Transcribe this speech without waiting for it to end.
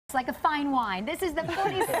Like a fine wine. This is the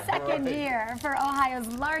 42nd year for Ohio's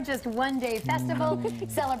largest one-day festival,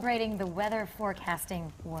 celebrating the weather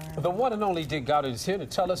forecasting world. The one and only Dick Goddard is here to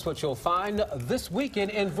tell us what you'll find this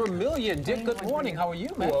weekend in Vermilion. Dick, good morning. How are you,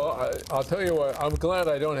 man? Well, I'll tell you what, I'm glad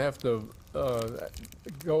I don't have to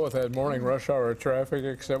go with that morning rush hour traffic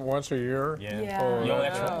except once a year. Yeah. No,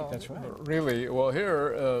 that's right. That's right. Really, well,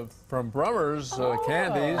 here from Brummer's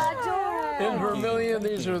Candies. In Vermilion,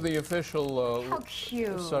 these are the official How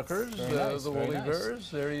cute. suckers, Nice, the Woollybears.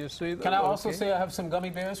 There you see them. Can I also say I have some gummy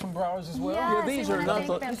bears from Browers as well? Yes, Yeah, these are not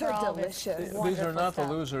the delicious. these are not the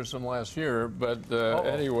losers from last year, but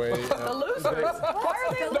anyway. The losers? Why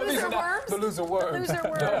are they loser worms? The loser worms. Loser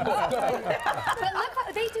worms. But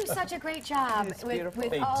look, they do such a great job with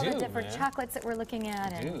They all do, the different man. chocolates that we're looking at.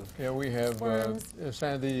 They And do. Yeah, we have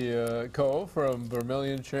Sandy Coe from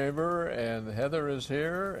Vermilion Chamber, and Heather is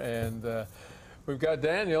here, and we've got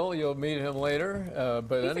Daniel. You'll meet him later.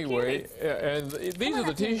 But anyway, and these are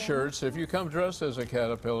the T-shirts. If you come dressed as a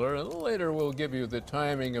caterpillar, and later we'll give you the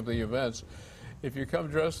timing of the events. If you come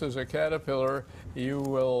dressed as a caterpillar, you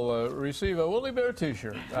will receive a Woollybear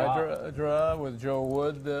T-shirt. Wow. I draw with Joe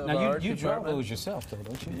Wood. Now, you draw those yourself, though,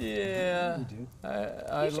 don't you? Yeah. You do.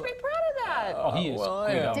 You should be proud of that. Oh, he is. Well,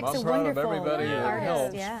 I am. Dick's I'm a proud of wonderful everybody that artist,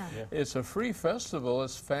 helps. yeah. It's a free festival.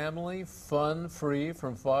 It's family, fun, free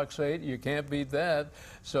from Fox 8. You can't beat that.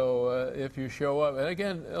 So if you show up, and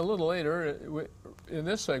again, a little later, in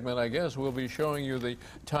this segment, I guess, we'll be showing you the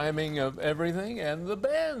timing of everything and the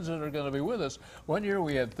bands that are going to be with us. One year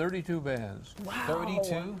we had 32 bands. Wow.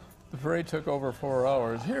 32? The parade took over 4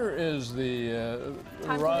 hours. Here is the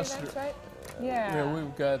roster. Right? Yeah.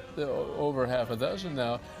 We've got over half a dozen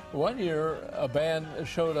now. One year, a band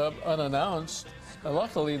showed up unannounced.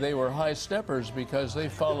 Luckily, they were high steppers because they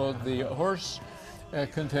followed the horse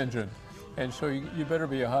contingent. And so you better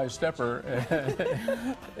be a high stepper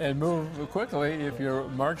and move quickly if you're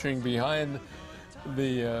marching behind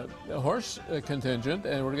the horse contingent.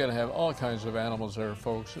 And we're going to have all kinds of animals there,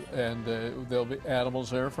 folks. And there'll be animals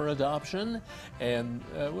there for adoption. And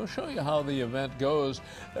we'll show you how the event goes.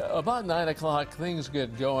 About 9 o'clock, things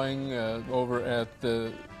get going over at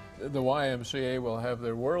the YMCA. Will have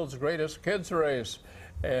their world's greatest kids race.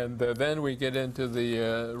 And then we get into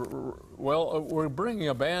the, we're bringing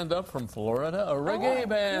a band up from Florida, a reggae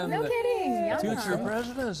band. No kidding. Future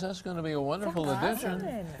Presidents. That's going to be a wonderful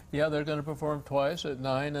addition. Yeah, they're going to perform twice at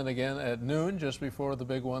 9 and again at noon, just before the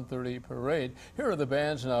big 1:30 parade. Here are the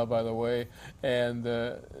bands now, by the way. And,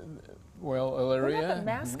 well, Ilaria. What about the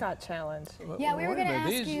mascot challenge? Yeah, we were going to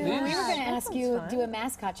ask you, do a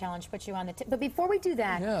mascot challenge, put you on the but before we do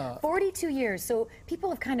that, 42 years, so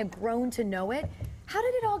people have kind of grown to know it. How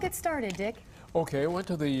did it all get started, Dick? Okay, I went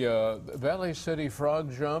to the Valley City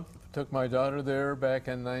Frog Jump, took my daughter there back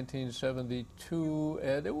in 1972,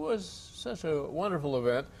 and it was such a wonderful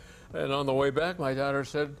event. And on the way back, my daughter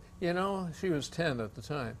said, you know, she was 10 at the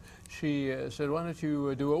time, she said, why don't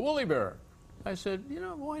you do a Woollybear? I said, you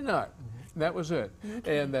know, why not? And that was it.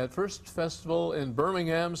 Okay. And that first festival in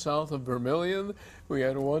Birmingham, south of Vermilion, we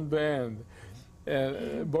had one band.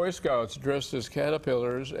 And Boy Scouts dressed as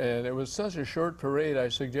caterpillars, and it was such a short parade, I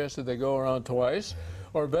suggested they go around twice,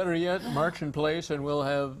 or better yet, march in place, and we'll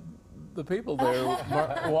have the people there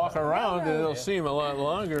walk around, and it'll seem a lot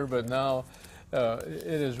longer, but now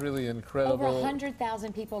it is really incredible. Over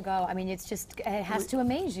 100,000 people go. I mean, it's just, it has to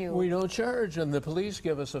amaze you. We don't charge, and the police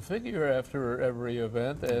give us a figure after every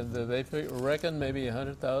event, and they reckon maybe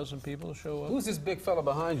 100,000 people show up. Who's this big fella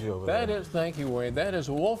behind you over there? That is, thank you, Wayne. That is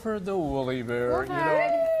Wolford the Woollybear. You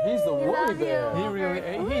know, he's the Woollybear. he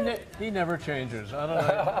really, he never changes. I don't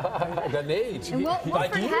know. Got an age. And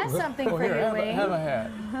Wolford has something for Here, you, Wayne. have a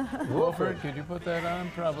hat. Wolford, could you put that on?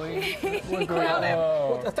 Probably.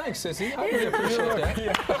 Well, thanks, Sissy. I really appreciate that.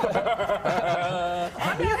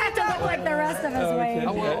 You have to look like the rest of us, Wayne.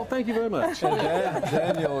 Oh, well, thank you very much.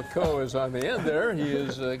 Daniel Coe is on the end there. He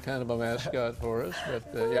is kind of a mascot for us.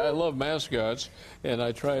 But yeah, I love mascots, and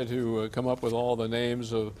I try to come up with all the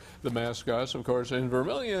names of the mascots. Of course, in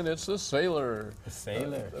Vermilion, it's the Sailor,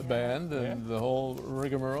 band and the whole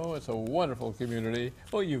rigmarole. It's a wonderful community.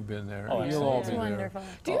 Well, you've been there. Oh, You'll all It's be wonderful. there.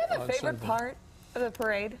 Do you have a favorite part of the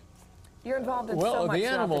parade? You're involved in so Well, much the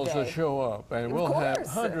animals throughout will the day. show up, and we'll have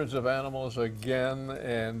hundreds of animals again.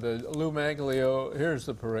 And Lou Maglio, here's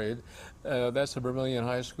the parade. That's the Vermilion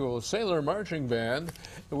High School Sailor Marching Band.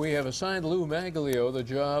 We have assigned Lou Maglio the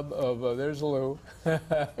job of, there's Lou. Is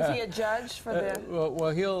he a judge for the... Well,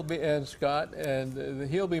 he'll be, and Scott, and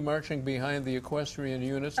he'll be marching behind the equestrian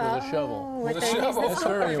units with a shovel. With a shovel. That's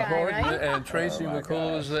very important. Right? And Tracy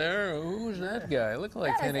McCool is there. Who's that guy? Looked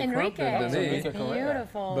like Kenny Crumpton to me.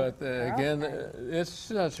 Beautiful. But again, it's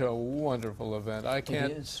such a wonderful event. I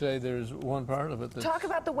can't say there's one part of it that... Talk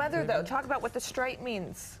about the weather, though. Talk about what the stripe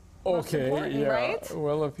means. Okay, yeah. Right?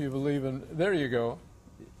 Well, if you believe in, there you go.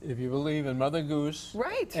 If you believe in Mother Goose,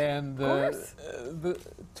 right, and the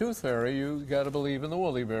Tooth Fairy, you got to believe in the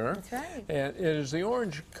Woollybear. That's right. And it is the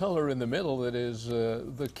orange color in the middle that is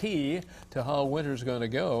the key to how winter's going to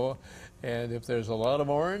go. And if there's a lot of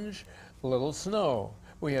orange, a little snow.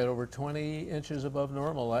 We had over 20 inches above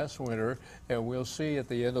normal last winter, and we'll see at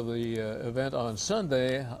the end of the event on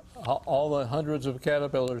Sunday all the hundreds of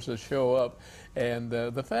caterpillars that show up. And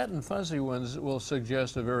the fat and fuzzy ones will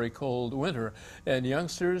suggest a very cold winter. And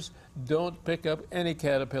youngsters, don't pick up any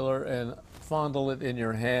caterpillar and fondle it in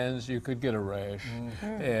your hands. You could get a rash.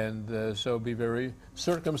 And so be very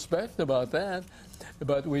circumspect about that.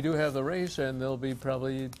 But we do have the race, and there'll be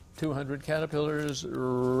probably 200 caterpillars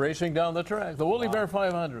racing down the track. The Woollybear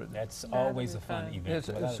 500. That's always a fun event.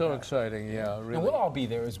 It's so exciting, yeah, really. And we'll all be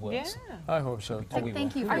there as well. Yeah. I hope so, too.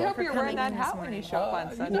 Thank you for I hope you're wearing coming that in this hat when morning. you show up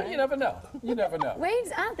on Sunday. You never know. You never know. Wait,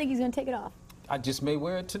 I don't think he's going to take it off. I just may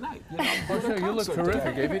wear it tonight. You know, Well, sure, you look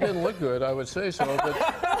terrific. If you didn't look good, I would say so. But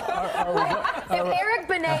If Eric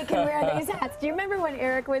Benet can wear these hats. Do you remember when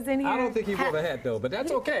Eric was in here? I don't think he wore the hat, though, but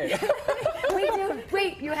that's okay. We do.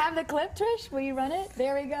 Wait, you have the clip, Trish? Will you run it?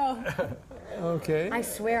 There we go. okay. I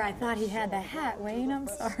swear I thought he had the hat, Wayne. I'm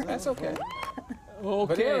sorry. That's okay.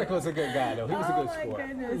 Okay. But Eric was a good guy, though. He was a good Oh, my sport.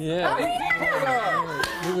 goodness. Yeah. Oh,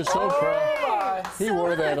 yeah. He was so proud. He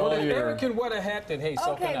wore that all Well, if year. Eric can wear a hat, then hey,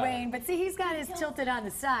 so Okay, can I. Wayne, but see, he's got his tilted on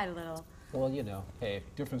the side a little. Well, you know, hey,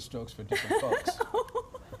 different strokes for different folks.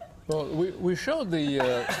 Well, we showed the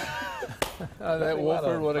that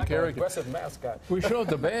Wolford, what a character. Aggressive mascot. We showed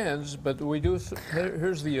the bands, but we do.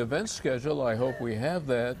 Here's the event schedule. I hope we have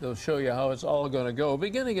that. They'll show you how it's all going to go.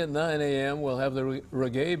 Beginning at 9 a.m., we'll have the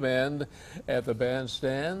reggae band at the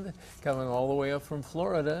bandstand, coming all the way up from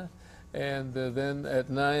Florida. And then at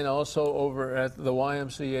 9, also over at the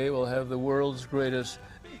YMCA, we'll have the world's greatest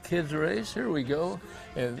kids race. Here we go.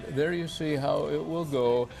 And there you see how it will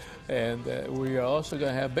go. And we are also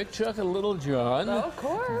going to have Big Chuck and Little John. Oh, of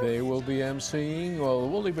course. They will be emceeing, well,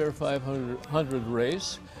 the Woollybear 500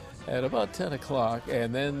 race at about 10 o'clock.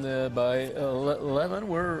 And then by 11,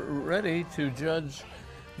 we're ready to judge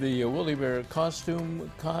the Woollybear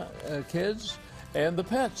costume kids and the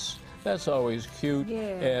pets. That's always cute. Yeah.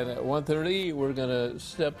 And at 1:30, we're going to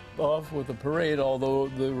step off with the parade, although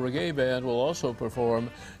the reggae band will also perform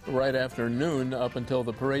right after noon up until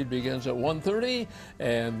the parade begins at 1:30.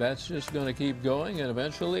 And that's just going to keep going. And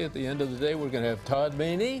eventually, at the end of the day, we're going to have Todd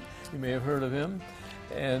Maney. You may have heard of him.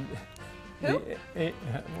 And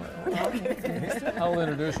I'll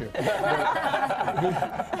introduce you.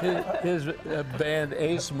 His band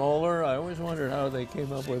Ace Moeller, I always wondered how they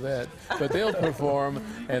came up with that. But they'll perform,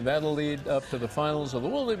 and that'll lead up to the finals of the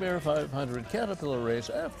Woollybear 500 Caterpillar race,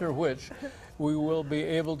 after which we will be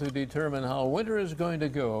able to determine how winter is going to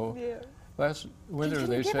go. Yeah. Last winter Can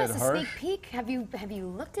they you give said us a harsh. sneak peek? Have you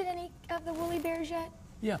looked at any of the Woollybears yet?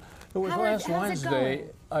 Yeah, it was How's last it Wednesday. going?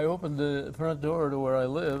 I opened the front door to where I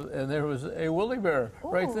live, and there was a Woollybear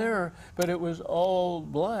right Ooh. there, but it was all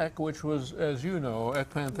black, which was, as you know,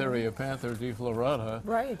 Ecpantheria panther deflorata.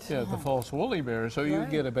 Right. Yeah, the false Woollybear. So you Right.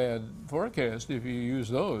 get a bad forecast if you use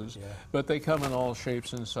those. Yeah. But they come in all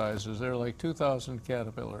shapes and sizes. They're like 2,000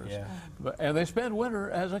 caterpillars. Yeah. And they spend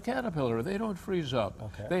winter as a caterpillar. They don't freeze up.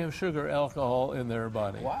 Okay. They have sugar alcohol in their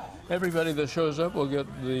body. Wow. Everybody that shows up will get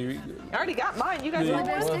the I already got mine. You guys The- want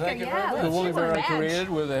Well, one? sticker, thank you very yeah. much. the let's give Woollybear her a I badge. created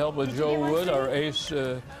with the help of Did you Joe get one Wood, too? our ace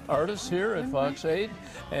artist here at Fox 8.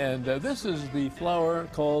 And this is the flower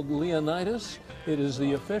called Leonidas. It is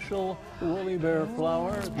the official Woollybear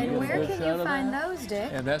flower. You get And a where good can shot you of find that. those, Dick?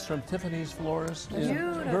 And that's from Tiffany's Florist in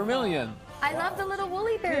Beautiful. Vermilion. I love the little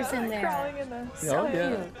Woollybears in there. Crawling in the... So Oh, yeah.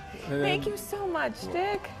 cute. And Thank you so much,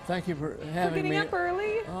 Dick. Thank you for For having getting me up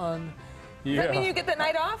early. on. Does that mean you get the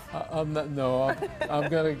night off? I'm not, no, I'm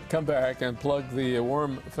going to come back and plug the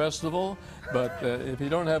Worm Festival. But if you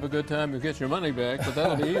don't have a good time, you'll get your money back. But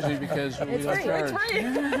that'll be easy because we don't charge.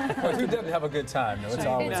 But you definitely have a good time, though. It's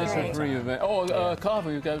always a free event. Oh, coffee.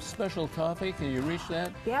 We've got special coffee. Can you reach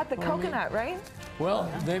that? Yeah, the coconut, right?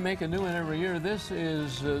 Well, they make a new one every year. This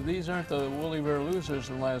is, these aren't the Woollybear losers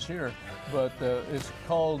from last year, but it's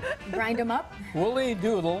called... Grind them up? Woolly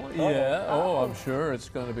Doodle, yeah. Oh, I'm sure it's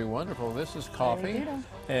going to be wonderful. This is coffee,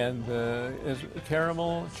 and it's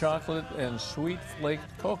caramel, chocolate, and sweet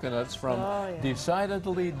flaked coconuts from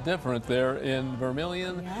Decidedly Different there in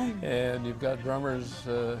Vermilion. And you've got Drummer's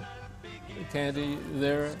candy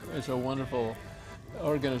there. It's a wonderful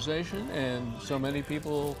organization, and so many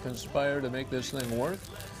people conspire to make this thing work.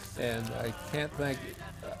 And I can't thank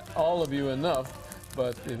all of you enough,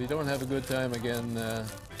 but if you don't have a good time again,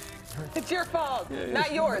 it's your fault,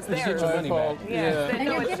 not yours. It's my fault. Yeah. And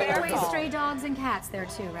No, you're it's giving their away fault. stray dogs and cats there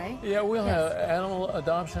too, right? Yeah, we'll have animal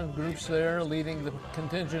adoption groups there leading the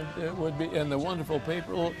contingent. It would be, and the wonderful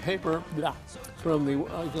paper from the,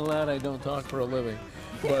 I'm glad I don't talk for a living,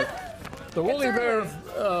 but the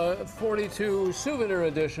Woollybear 42 souvenir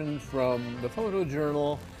edition from the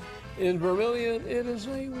Photojournal in Vermilion. It is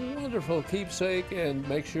a wonderful keepsake, and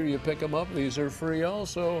make sure you pick them up. These are free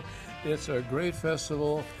also. It's a great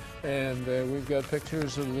festival, and we've got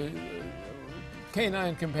pictures of the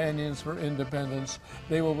Canine Companions for Independence.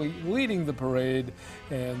 They will be leading the parade,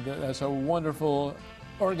 and that's a wonderful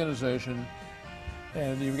organization.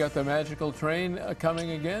 And you've got the magical train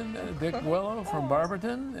coming again, Dick Wellow from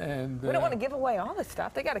Barberton. And we don't want to give away all the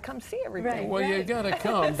stuff. They got to come see everything. Right. well, you got to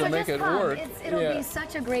come to make it work. It'll be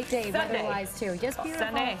such a great day weather-wise too. Just beautiful.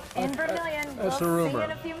 Sunday. In Vermilion. That's we'll a rumor. see you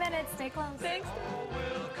in a few minutes. Stay close. Thanks.